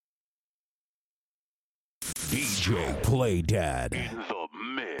DJPlayDAT. In the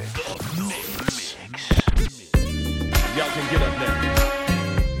mix. Y'all can get up now.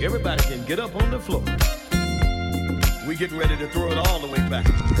 Everybody can get up on the floor. We getting ready to throw it all the way back.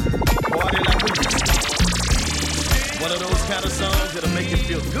 Party like we used to. One of those kind of songs that'll make you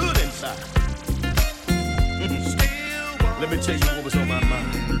feel good inside. Let me tell you what was on my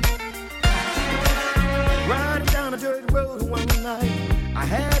mind. Riding down a dirt road one night, I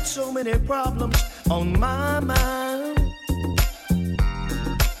had so many problems on my mind.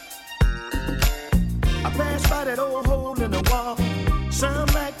 I passed by that old hole in the wall.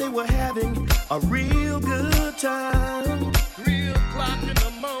 Sound like they were having a real good time. 3 o'clock in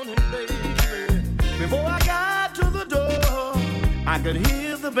the morning, baby. Before I got to the door, I could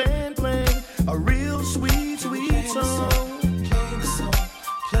hear the band playing a real sweet, sweet song. Playing the song.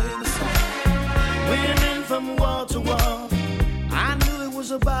 Women from wall to wall, I knew it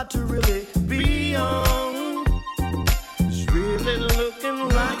was about to really be on. It's really looking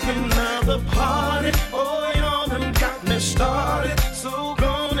like another party. Oh, y'all done got me started. So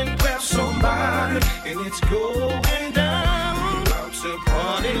gone and grab somebody, and it's going down. About to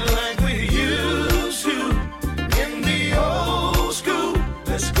party like we used to in the old school.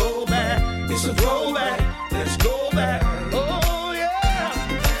 Let's go back, it's a throwback. Let's go back, oh yeah.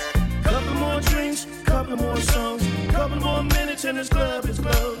 Couple more drinks, couple more songs, couple more minutes and this club is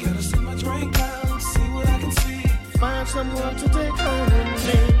closed. Gotta see my drink now, see what I can see. Find someone to take home with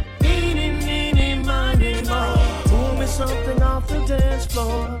me. Eeny, miny, mo. Pull me something off the dance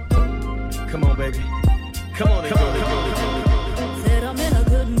floor. Come on, baby. Come on, come on. Said I'm in a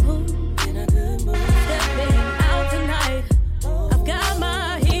good mood. Stepping out tonight. I've got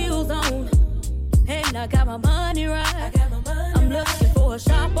my heels on, and I got my money right. I'm looking for a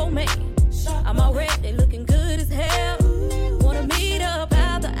shop on me. I'm already looking good as hell. Wanna meet up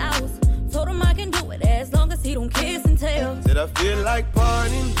at the house. Told him I can do it as long as he don't kiss and tell. Said I feel like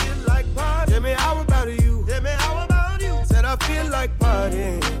partying. Tell me how about you. Said I feel like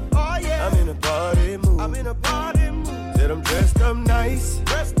partying. Oh yeah. I'm in a party mood. Said I'm dressed up nice.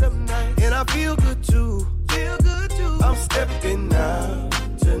 And I feel good too. I'm stepping out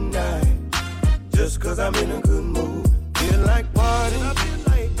tonight. Just cause I'm in a good mood. Feel like partying.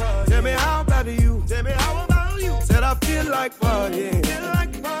 Tell me how about you. Said I feel like partying.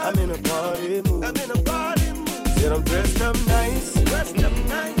 I'm in a party mood. Said I'm dressed up nice.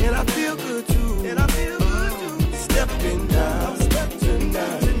 And I feel good too. Stepping out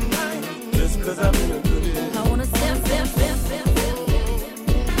tonight. Just cause I'm in a good mood. I wanna step.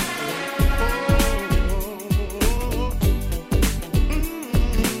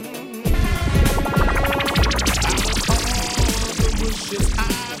 Wishes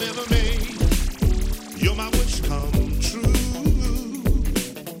I've ever made, you're my wish come true.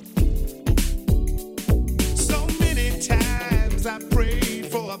 So many times I prayed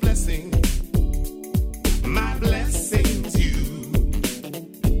for a blessing. My blessing's you.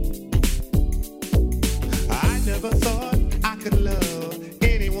 I never thought I could love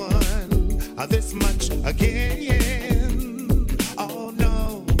anyone this much again. Oh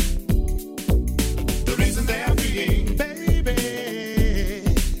no, the reason they're being, baby,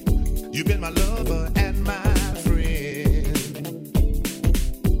 you've been my lover and my friend.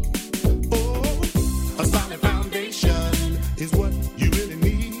 Oh, a solid foundation is what you really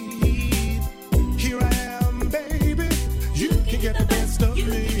need. Here I am, baby, you can get the best of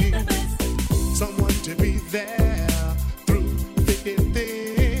me. Someone to be there through thick and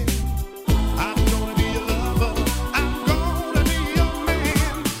thin. I'm gonna be your lover, I'm gonna be your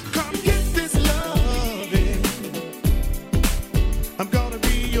man. Come get this loving, I'm gonna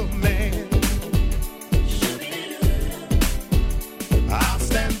be your man. I'll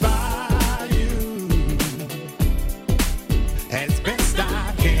stand by you as best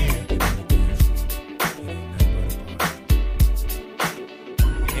I can.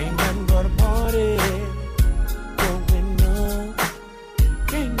 Ain't nothing but a party going on.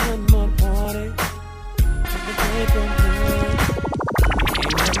 Ain't nothing but a party. Ain't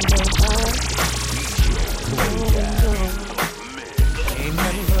nothing but a party going on. Ain't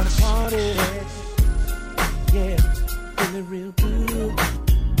nothing but a party. Yeah, feeling real good.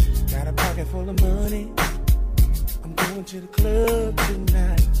 Got a pocket full of money. I'm going to the club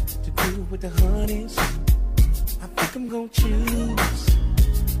tonight to do with the honeys. I think I'm gonna choose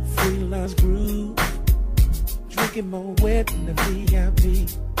freelance groove, drinking more wet than the VIP,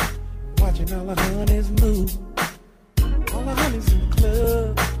 watching all the honeys move. All the honeys in the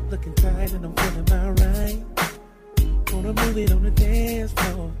club, looking tight and I'm feeling alright. Gonna move it on the dance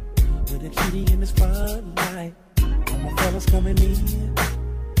floor, with a kitty in the spotlight. All my fellas coming in,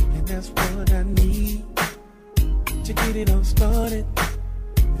 and that's what I need. you get it all started.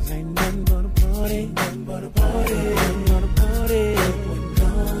 This ain't nothing but a party, nothing but a party, nothing but a party.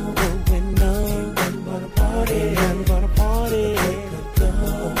 Going on, nothing but a party, nothing but a party.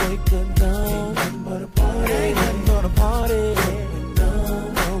 Wake up down, nothing but a party, nothing but a party.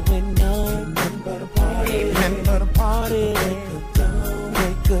 Going on, nothing but a party, nothing but a party.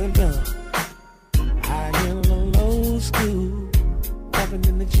 Wake up down. I hear a little old school popping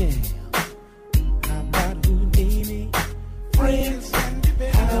in the jam. How about Houdini? Friends,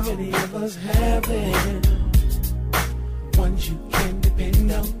 how many of us have them? Ones you can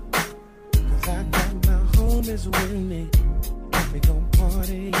depend on. Cause I got my homies with me. And we gon'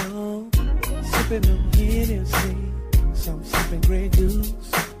 party on. Sippin' on Hennessy. Some sippin' Grey Goose.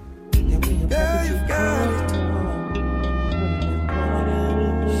 And we Girl, you got it.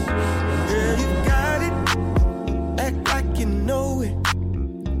 Girl, you got it. Act like you know it.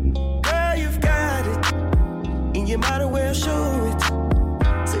 Girl, you've got it. And you might as well show it.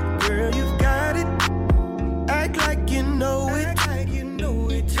 Say, girl, you've got it. Act like you know it. Girl,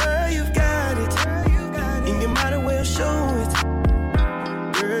 you've got it. And you might as well show it.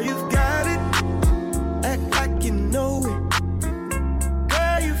 Girl, you've got it. Act like you know it.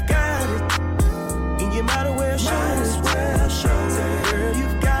 Girl, you've got it. And you might as well show it. Girl,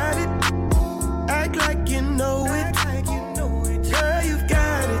 you've got it. Act like you know it. Girl, you've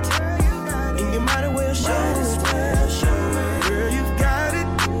got it. And you might as well show it. Girl, you've got it.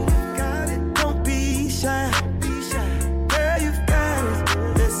 Don't be shy. Girl, you've got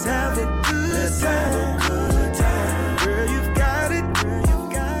it. Let's have a good time. Girl, you've got it.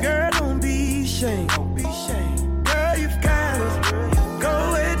 Girl, don't be ashamed. Girl, you've got it.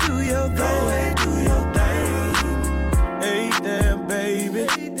 Go and do your thing. Hey there, baby.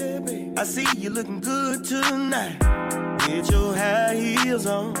 I see you looking good tonight. Get your high heels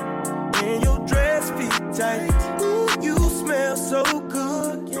on and your dress fit tight. Ooh, you smell so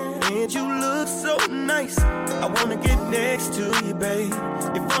good and you look so nice. I wanna get next to you, babe,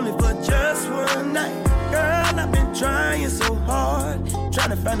 if only for just one night. Girl, I've been trying so hard, trying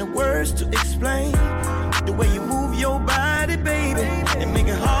to find the words to explain the way you move your body, baby, and make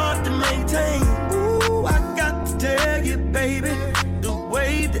it hard to maintain. Ooh, I got to tell you, baby, the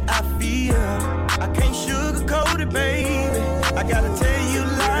way that I feel, I can't sugarcoat it, baby. I gotta tell you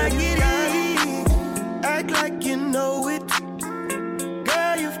like it is. Act like you know it.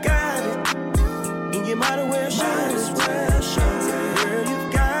 Girl, you've got it. And you might as well show it. Girl,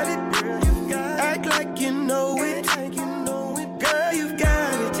 you've got it. Act like you know it. Girl, you've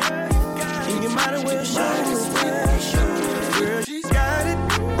got it. And you might as well show it. Girl, she's got it.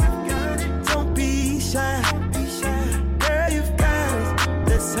 Don't be shy. Girl, you've got it.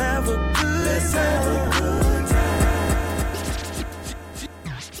 Let's have a good time.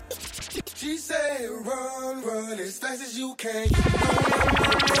 She said, run as fast as you can.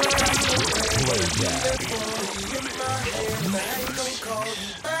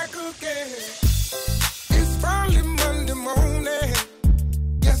 It's probably Monday morning.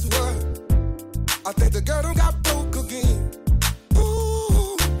 Guess what? I think the girl done got broke again.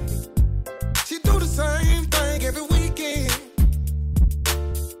 Ooh, she do the same thing every weekend.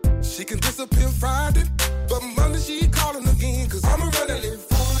 She can disappear Friday, but Monday she calling again. Cause I'ma run a little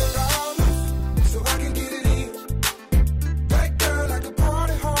 $40 so I can get it in. That girl like a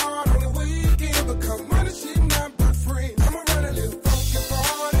party hard on the weekend, but come Monday she not my friend. I'ma run a little funky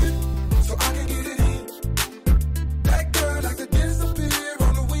party so I can get it in. That girl like to disappear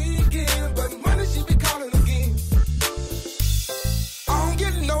on the weekend, but Monday she be calling again. I don't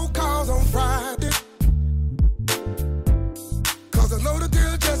get no calls on Friday, cause I know the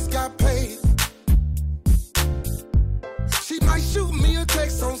girl just got paid. She might shoot me a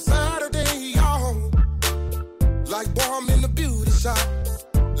text on Saturday, y'all. Like, boy, I'm in the beauty shop.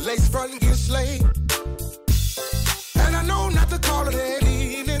 Lace front and get slayed. And I know not to call her that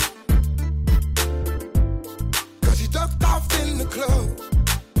evening, cause she ducked off in the club.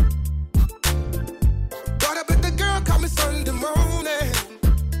 But I bet the girl call me Sunday morning,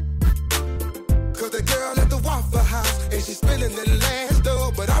 cause the girl at the Waffle House and she's spilling the last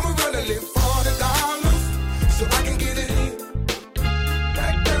dough. But I'ma run a little $40 so I can get it in.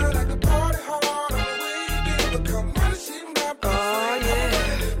 That girl like the party hard on the weekend, but come on, she not. Oh yeah.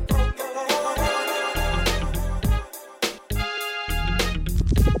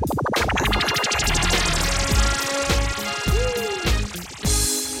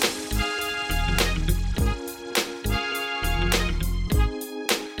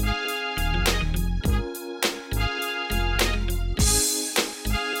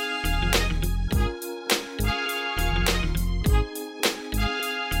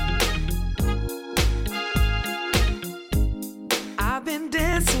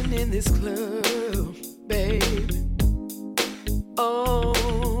 in this club, babe,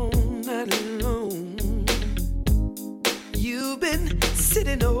 all night long. You've been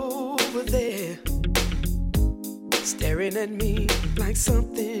sitting over there, staring at me like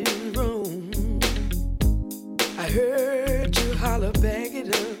something wrong. I heard you holler, bag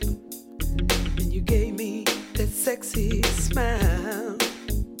it up, and you gave me that sexy smile.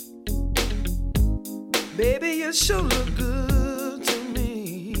 Baby, you sure look good to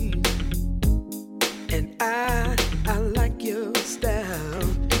me, and I like your style.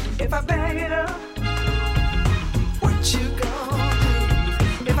 If I bag it up, what you gonna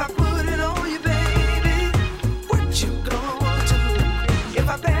do? If I put it on you, baby, what you gonna do? If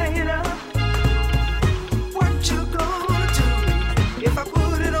I bag it up, what you gonna do? If I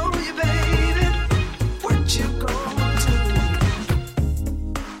put it on you, baby, what you gonna do?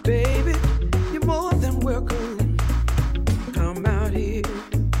 Baby, you're more than welcome. Come out here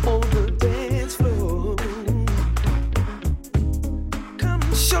on the dance floor. Come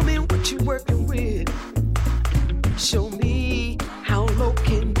show me what you're working with. Show me how low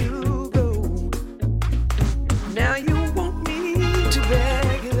can you go. Now you want me to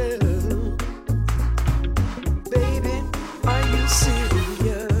bag it up. Baby, are you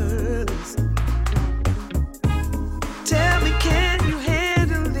serious? Tell me, can you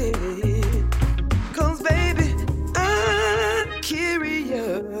handle it? 'Cause baby, I'm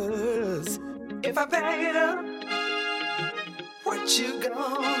curious. If I bag it up, what you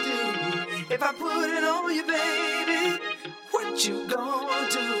gonna do? If I put it on you, baby, what you gonna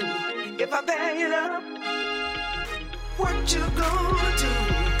do? If I bag it up, what you gonna do?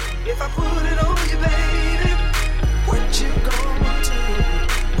 If I put it on you, baby, what you gonna do?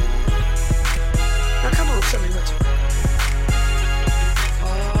 Now come on, tell me what you.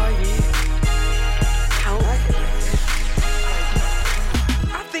 Oh yeah, I like it like that.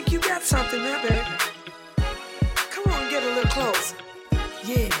 I think you got something there, baby. Come on, get a little closer.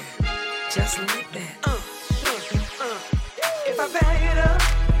 Yeah, just like that. If I bag it up,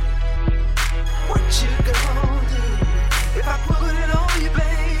 what you gonna do? If I put it on you,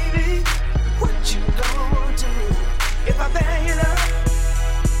 baby, what you gonna do? If I bag it up,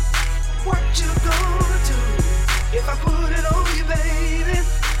 what you gonna do? If I put it on you, baby,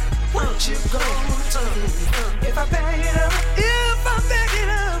 what you gonna do? If I bag it up, if I bag it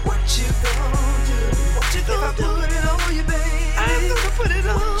up, what you gonna do? What you gonna do? If I put it on you, baby, I'm gonna put it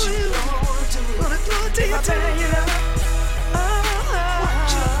on what you. Gonna do? Gonna do it till you bag it up. What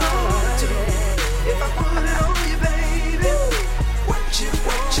you gonna do? If I put it on you, baby, what you do?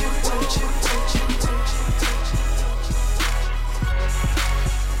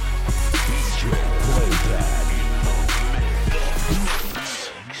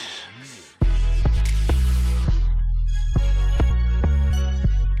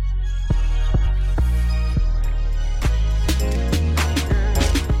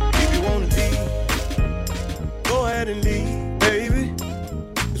 And leave, baby.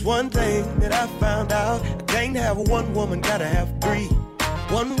 There's one thing that I found out. I can't have one woman, gotta have three.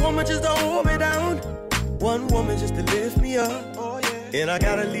 One woman just to hold me down, one woman just to lift me up. Oh, yeah. And I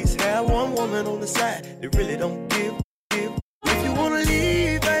gotta at least have one woman on the side that really don't give. If you wanna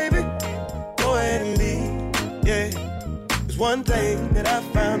leave, baby, go ahead and leave. Yeah. There's one thing that I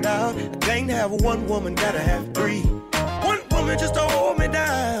found out. I can't have one woman, gotta have three. One woman just to hold me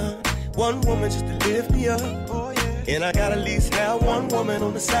down, one woman just to lift me up. Oh, yeah. And I gotta at least have one woman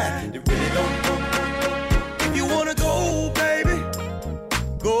on the side that really don't know. If you wanna go, baby,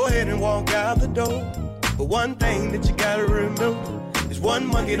 go ahead and walk out the door. But one thing that you gotta remember is one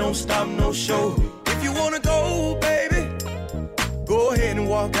monkey don't stop no show. If you wanna go, baby, go ahead and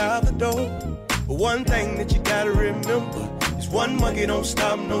walk out the door. But one thing that you gotta remember is one monkey don't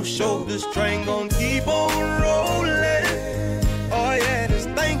stop no show. This train gon' keep on rolling. Oh yeah, this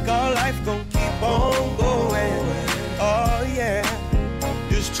thing called life gon' keep on going. Oh yeah,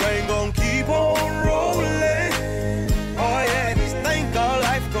 this train gon' keep on rolling. Oh yeah, this thing called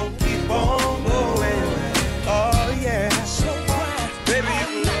life gon' keep on going. Oh yeah, so baby,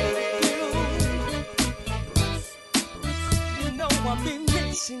 you know I've been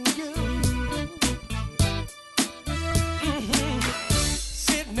missing you.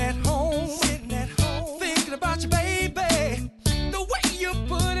 Sitting at home, thinking about you, baby. The way you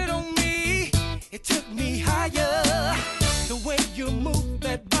put it on me, it took me higher. The way you move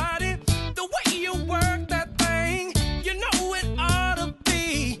that body, the way you work that thing, you know it ought to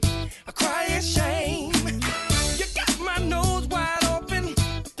be a crying shame. You got my nose wide open,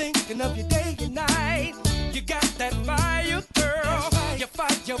 thinking of you day and night. You got that fire, girl. Your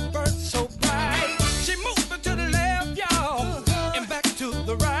fire burns so bright. She moved to the left, y'all, and back to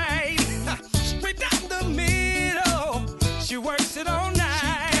the right.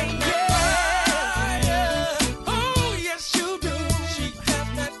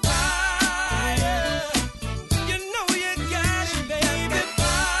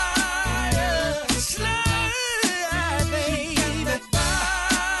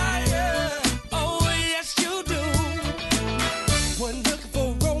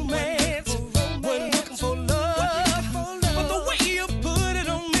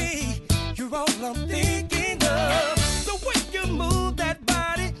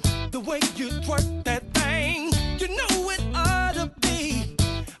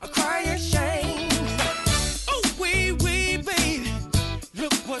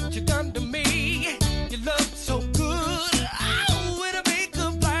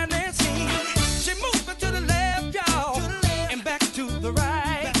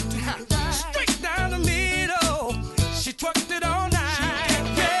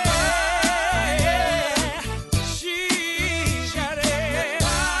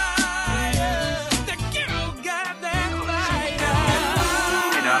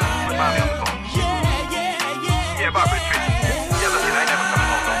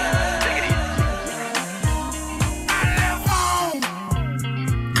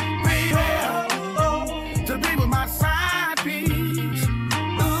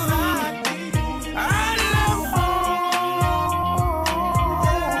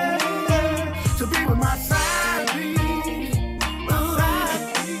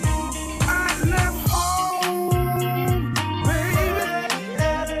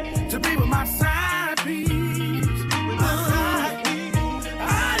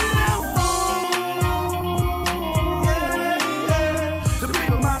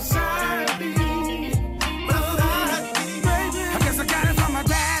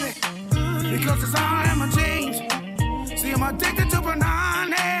 looks is all in my jeans. See, I'm addicted to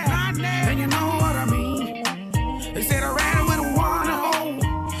banana, and you know what I mean. They said a rat with a one hole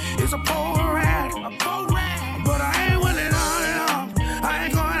is a poor rat, but I ain't willing on it all. I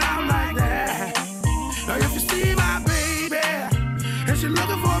ain't going out like that. Now if you see my baby and she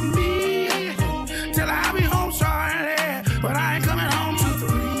looking for me, tell her I'll be home shortly, but I ain't coming home till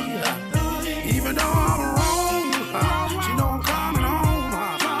 3. Even though I'm wrong, she know I'm coming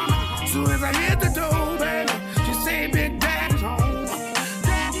home. Soon as I hit the door, baby, she say Big Daddy's home.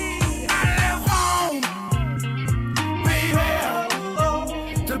 I left home, baby,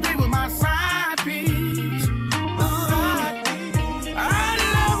 to be with my side piece. I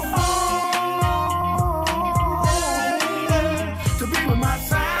left home to be with my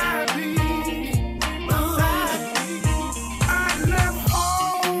side piece. I left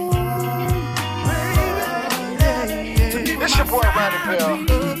home, baby, to be with It's your my boy Ronnie Bell,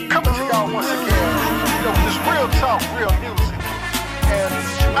 coming to y'all once again, you know, with this real talk, real music. And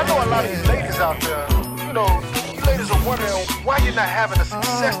I know a lot of these ladies out there, you know, you ladies are wondering why you're not having the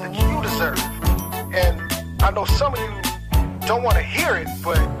success that you deserve. And I know some of you don't want to hear it,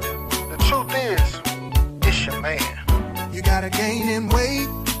 but the truth is, it's your man. You gotta gain in weight,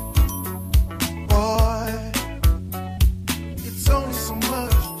 boy. It's only so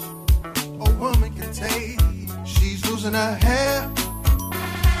much a woman can take. She's losing her hair,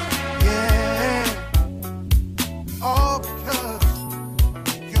 yeah. All because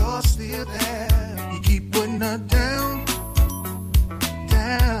you're still there. You keep putting her down,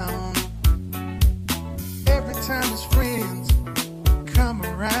 down. Every time his friends come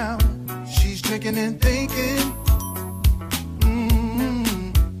around, she's drinking and thinking.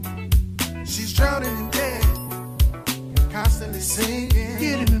 She's drowning in debt, constantly singing,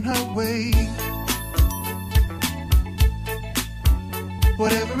 getting in her way.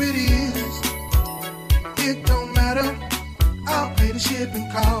 Whatever it is, it don't matter. I'll pay the shipping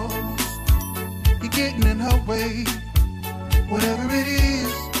costs. You're getting in her way. Whatever it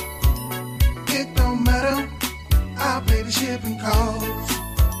is, it don't matter. I'll pay the shipping costs.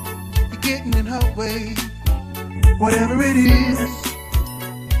 You're getting in her way. Whatever it is,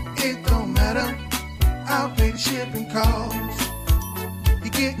 it don't matter. I'll pay the shipping costs.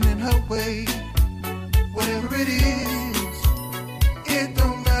 You're getting in her way. Whatever it is, it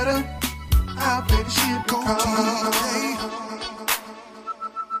don't matter. I'll pay the shipping costs.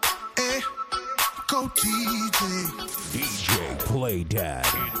 Go DJ. DJPlayDAT.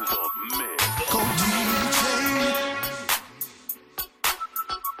 Go DJ.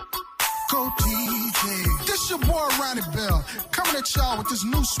 Go DJ. This your boy Ronnie Bell, coming at y'all with this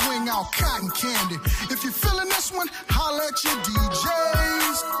new swing out, Cotton Candy. If you're feeling this one, holla at your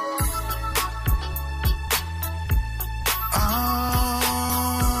DJs.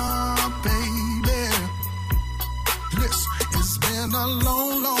 Baby. Listen, it's been a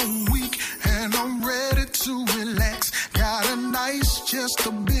long, long week, and I'm ready to relax. Got a nice chest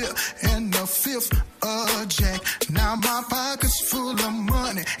of beer and a fifth of Jack. Now my pocket's full of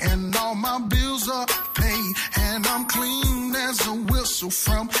money and all my bills are paid, and I'm clean as a whistle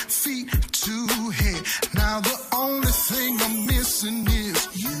from feet to head. Now the only thing I'm missing is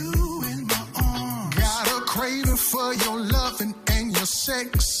you in my arms. Got a craving for your loving and your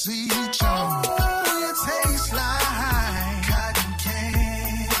sexy charm. Oh, it tastes like cotton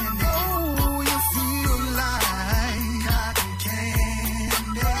candy. Oh, you feel like cotton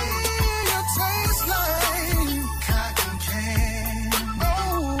candy. It tastes like cotton candy.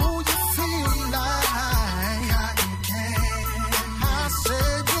 Oh, you feel like cotton candy. I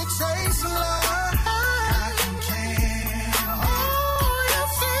said you taste like cotton candy. Oh, you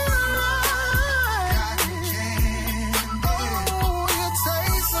feel like cotton candy. Oh, you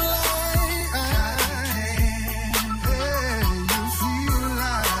taste like cotton candy. You feel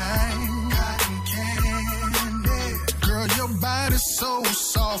like cotton candy. Girl, your body's so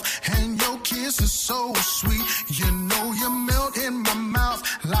soft and your kiss is so sweet. You know you melt in my mouth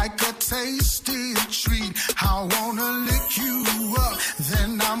like a tasty treat. I wanna lick you up,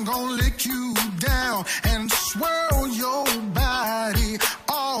 then I'm gonna lick you down and swirl your body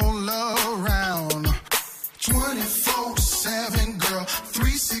all around. 24/7, girl,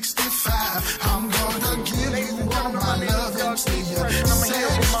 365. I'm gonna give you all my love until you're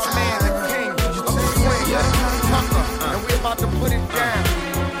satisfied. And we're about to put it down.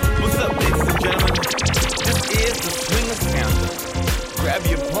 What's up, ladies and gentlemen? This is the Swingers Countdown. Grab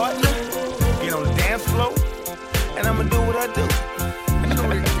your partner, get on the dance floor, and I'ma do what I do.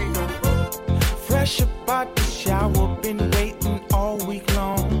 Fresh about the shower, been waiting all week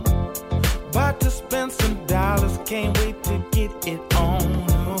long. About to spend some dollars, can't wait to get it on.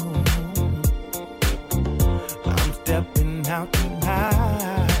 stepping out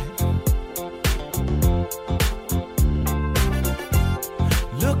tonight.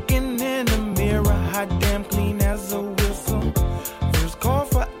 Looking in the mirror, hot damn clean as a whistle. First call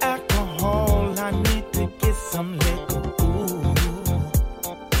for alcohol, I need to get some liquor. Ooh,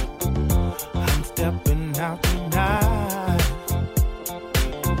 I'm stepping out tonight.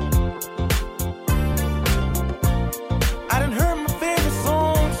 I done heard my favorite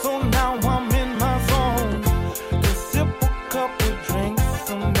song, so now I'm in my zone. Just sip a couple drinks,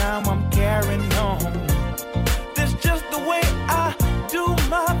 so now I'm carrying on. That's just the way I do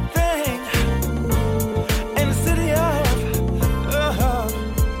my thing. In the city of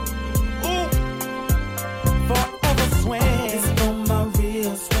ooh, forever swing. It's on my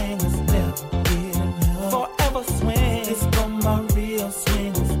real swing, it's never get enough. Forever swing. It's on my real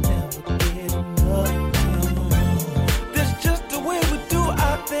swing, it's never get enough. That's just the way we do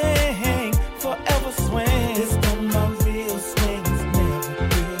our thing. Forever swing. It's on my real swing, it's never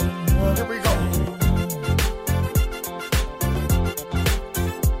get enough. Here we go.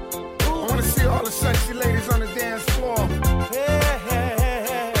 I want to see all the sexy ladies on the dance floor. Hey, hey, hey,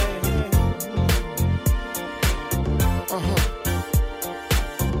 hey.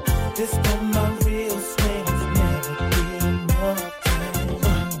 This on my real swing, it's never get enough.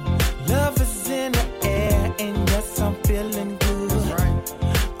 Love is in the air, and yes, I'm feeling good. That's right.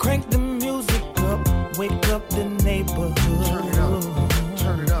 Crank the music up, wake up the neighborhood. Turn it up.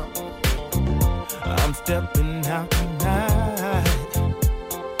 Turn it up. I'm stepping out tonight.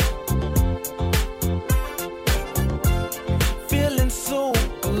 Feeling so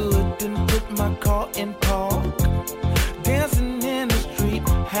good, didn't put my car in park. Dancing in the street,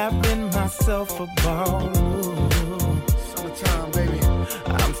 having myself a ball. Ooh, Summertime, baby.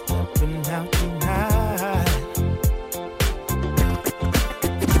 I'm stepping out tonight.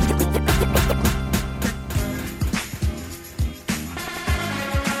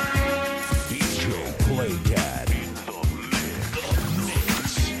 DJPlayDAT.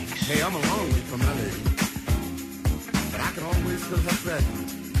 Hey, I'm a long way from my lady, but I can always feel her presence.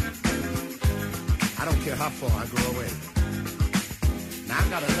 I don't care how far I go away. Now, I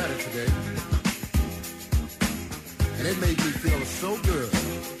got a letter today, and it made me feel so good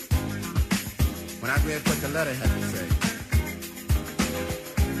when I read what the letter had to say.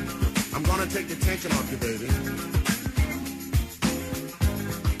 I'm gonna take the tension off you, baby,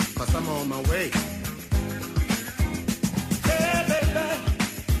 'cause I'm on my way. Hey, baby,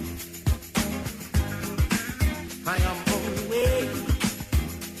 I am on the way.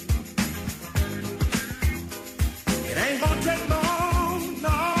 It ain't gonna take long,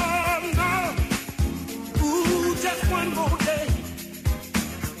 no, no. Ooh, just one more day.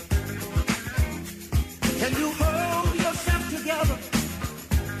 Can you hold yourself together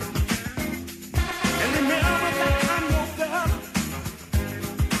and remember that I'm your girl?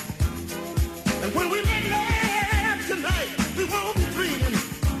 And when we make love tonight, we won't be dreaming.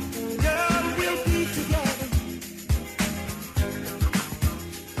 Girl, we'll be together.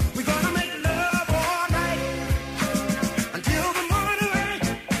 We're gonna make love all night until the morning light.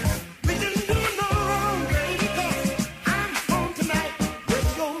 We can do no wrong, baby, 'cause I'm home tonight. Yes,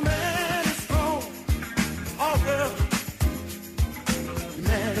 your man is home. Oh, girl, your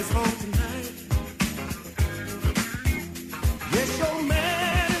man is home tonight. Yes, your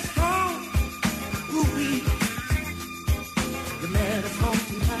man is home. Ooh-wee. Your man is home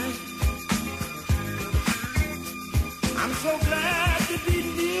tonight. I'm so glad to be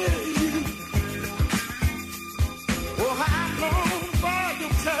near you. Oh, how long for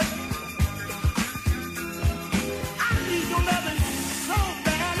your touch. I need your loving so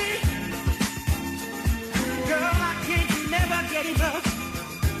badly. Girl, I can't never get enough.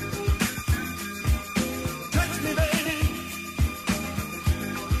 Touch me, baby.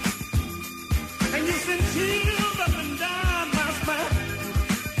 And you send chills up and down my spine.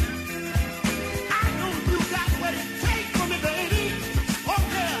 I know you got what it takes for me, baby. Oh,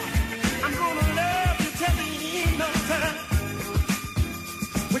 girl, I'm gonna love you till the end of time.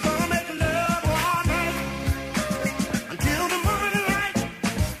 We're gonna make love all night until the morning light.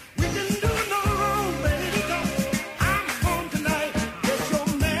 We can do no wrong, baby, 'cause I'm home tonight. Yes, your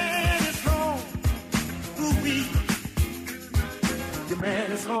man is home. Ooh-wee. Your man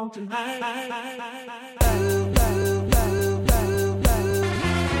is home tonight.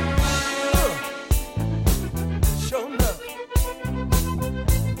 Show enough.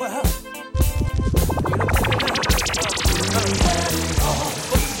 Well,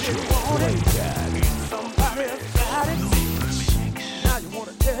 somebody got it. Now you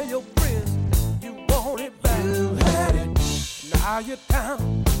wanna tell your friends you want it back. You had it. Now you're down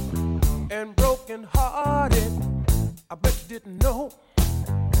and broken hearted. I bet you didn't know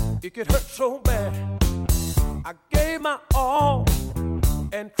it could hurt so bad. I gave my all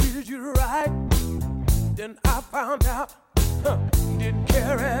and treated you right. Then I found out you didn't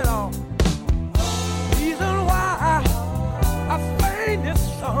care at all. Reason why I sing this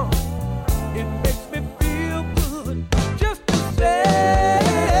song, it makes me feel good just to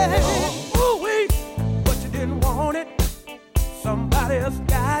say, ooh wait, but you didn't want it. Somebody else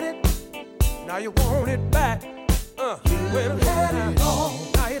got it. Now you want it back. Well, had it all.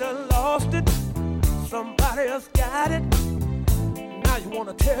 Now you done lost it. Somebody else got it. Now you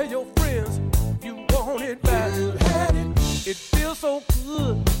wanna tell your friends you want it back. Had it. It feels so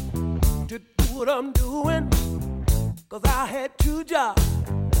good to do what I'm doing, 'cause I had 2 jobs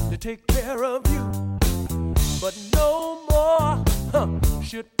to take care of you. But no more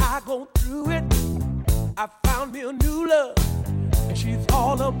should I go through it. I found me a new love, and she's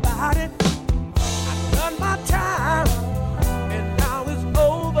all about it. I've done my time, and now it's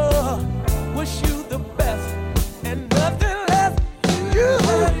over. Wish you the best, and nothing less. You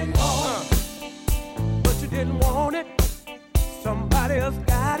had it all, but you didn't want it. Somebody else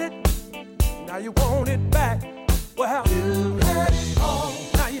got it. Now you want it back. Well, you had it all.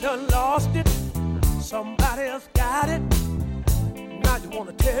 Now you done lost it. Somebody else got it. Now you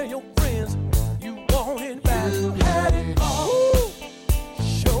wanna tell your friends you want it back. You had it all. Ooh,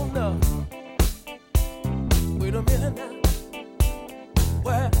 sure enough. Wait a minute now.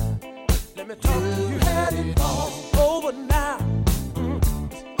 Well, let me talk to you. Had it all. It's over now.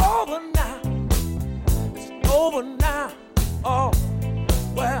 It's over now. It's over now. Oh,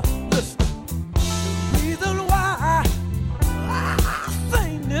 well, listen. The reason why I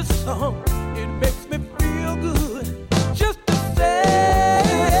sing this song, it makes me feel good just to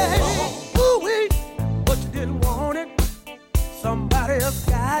say, ooh wait, but you didn't want it. Somebody else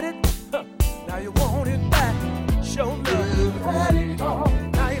got it. Now you want it back. Show me you had it all.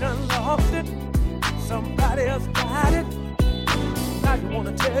 Now you done lost it. Somebody else got it. Now you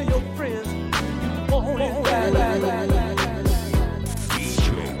wanna tell your friends you want it back.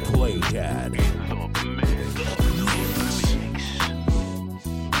 DJPlayDAT.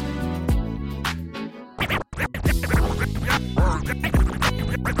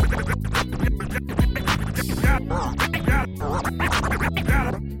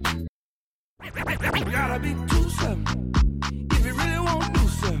 You gotta be 2-7 if you really want to do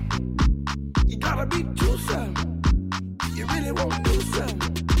something. You gotta be 2-7 if you really want to do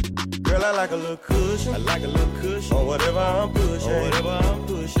something. Girl, I like a little cushion. I like a little cushion on whatever I'm pushing. On whatever I'm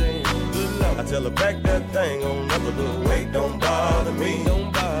pushing. Good luck. I tell her back that thing on up a little weight. Don't bother me.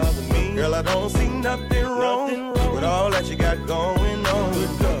 Don't bother me. Girl, I don't see nothing wrong with all that you got going on.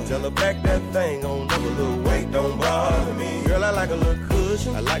 Good luck. Tell her back that thing on up a little weight. Don't bother me. Girl, I like a little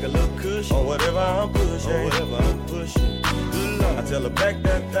cushion. I like a little cushion on whatever I'm pushing. On whatever I'm pushing. Good luck. I tell her back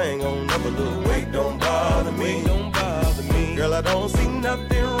that thing on up a little weight. Don't bother me. Don't bother me. Girl, I don't see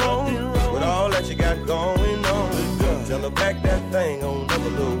nothing wrong with all that you got going on. Tell her back that thing on up a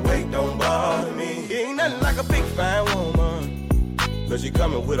little weight. Don't bother me. Ain't nothing like a big fine woman, 'cause you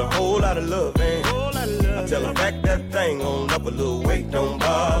coming with a whole lot of love, man. I tell her back that thing on up a little weight. Don't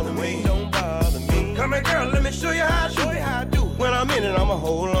bother me. Don't bother me. Come here, girl, let me show you how I do. When I'm in it, I'ma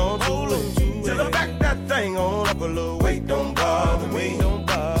hold on to it. Tell her back that thing on up a little weight. Don't bother me. Don't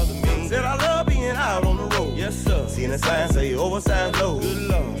bother me. Said I love being out on the road. Yes, sir. Seeing the sign say oversized low. Good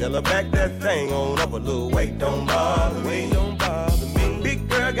Lord. Tell her back that thing on up a little weight. Don't bother me. Don't bother me. Big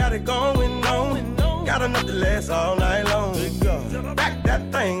girl got it going on. Got enough to last all night long. Back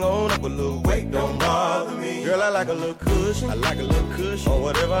that thing on up a little weight. Don't bother me. Girl, I like a little cushion. I like a little cushion on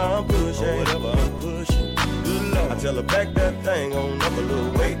whatever I'm pushing. On whatever I'm pushing. Good Lord. I tell her back that thing on up a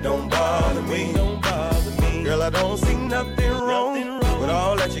little weight. Don't bother me. Don't bother me. Girl, I don't see nothing wrong with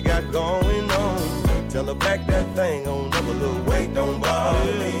all that you got going on. Tell her back that thing on up a little weight. Don't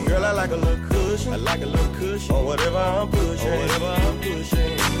bother me. Girl, I like a little cushion. I like a little cushion on whatever I'm pushing. On whatever I'm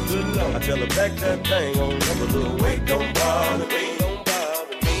pushing. Good Lord. I tell her back that thing on up a little weight. Don't bother me. Don't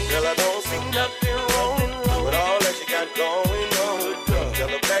bother me. Girl, I don't see nothing wrong with all that you got going on. Tell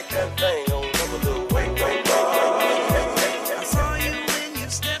her back that thing on up a little weight. Don't bother me. I saw you when you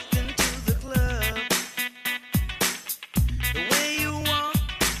stepped into the club. The way you walk,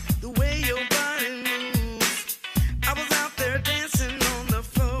 the way your body moves. I was out there dancing on the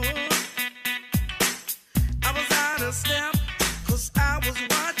floor. I was out of step, 'cause I was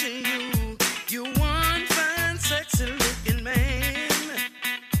watching you. You one fine, sexy looking man,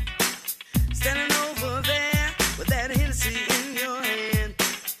 standing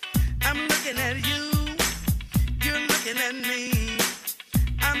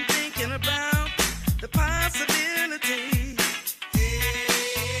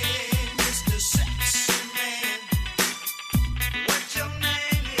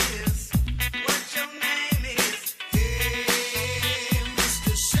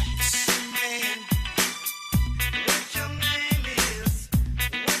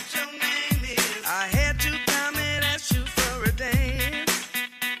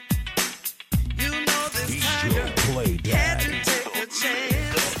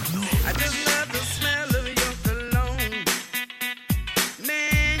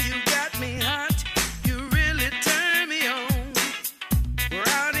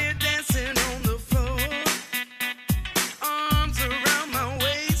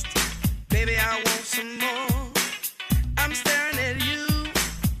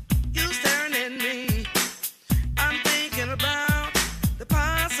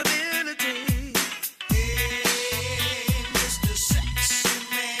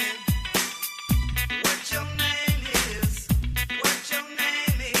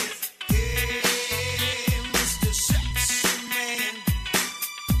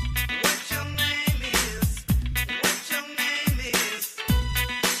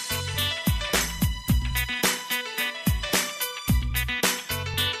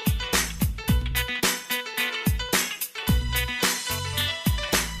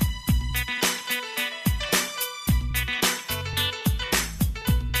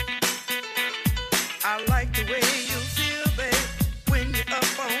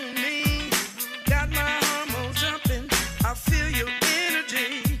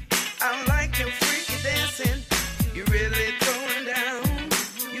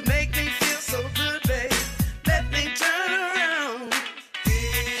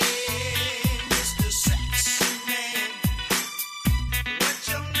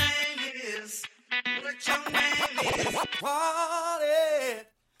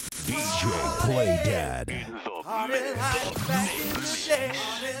DJPlayDAT. Party like back in the day.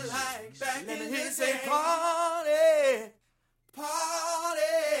 Party like back in the day. Let me hear you say party, party,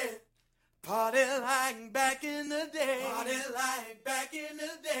 party like back in the day. Party like back in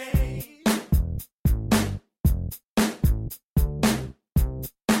the day.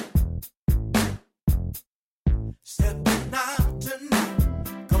 Stepping out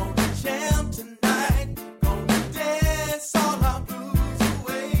tonight, gonna jam tonight, gonna dance all our blues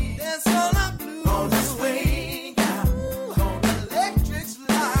away, dance all our blues gonna swing out, gonna electric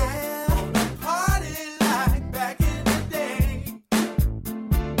slide, gonna party like back in the day.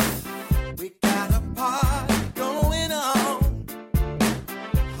 We got a party going on,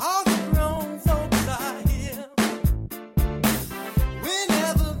 all the grown folks are here.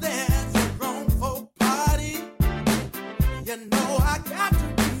 Whenever there's a grown folk party, you know I got to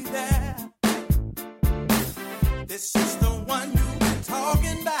be there. This is the one you've been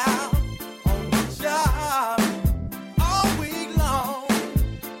talking about on the job all week long.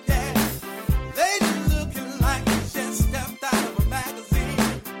 Yeah, they just looking like they just stepped out of a magazine,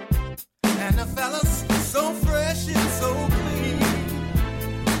 and the fellas so fresh and so clean.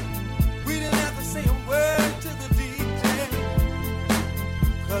 We didn't have to say a word to the DJ,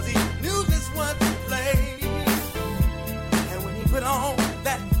 'cause he knew just what to play. Put on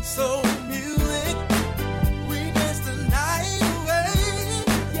that soul music, we dance the night away.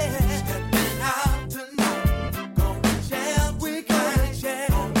 Yeah, stepping out tonight, gonna jam, we gonna jam,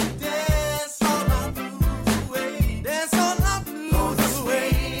 gonna dance all our blues away, dance all our blues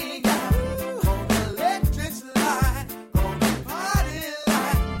away. Gonna electric slide, gonna party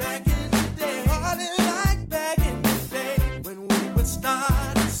like back in the day, party like back in the day when we would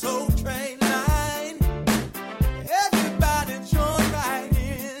start a Soul Train line. Everybody join right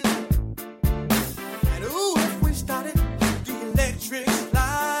in, and ooh, if we started the electric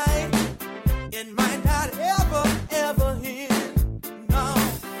slide, it might not ever end. No,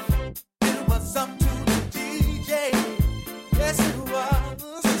 it was up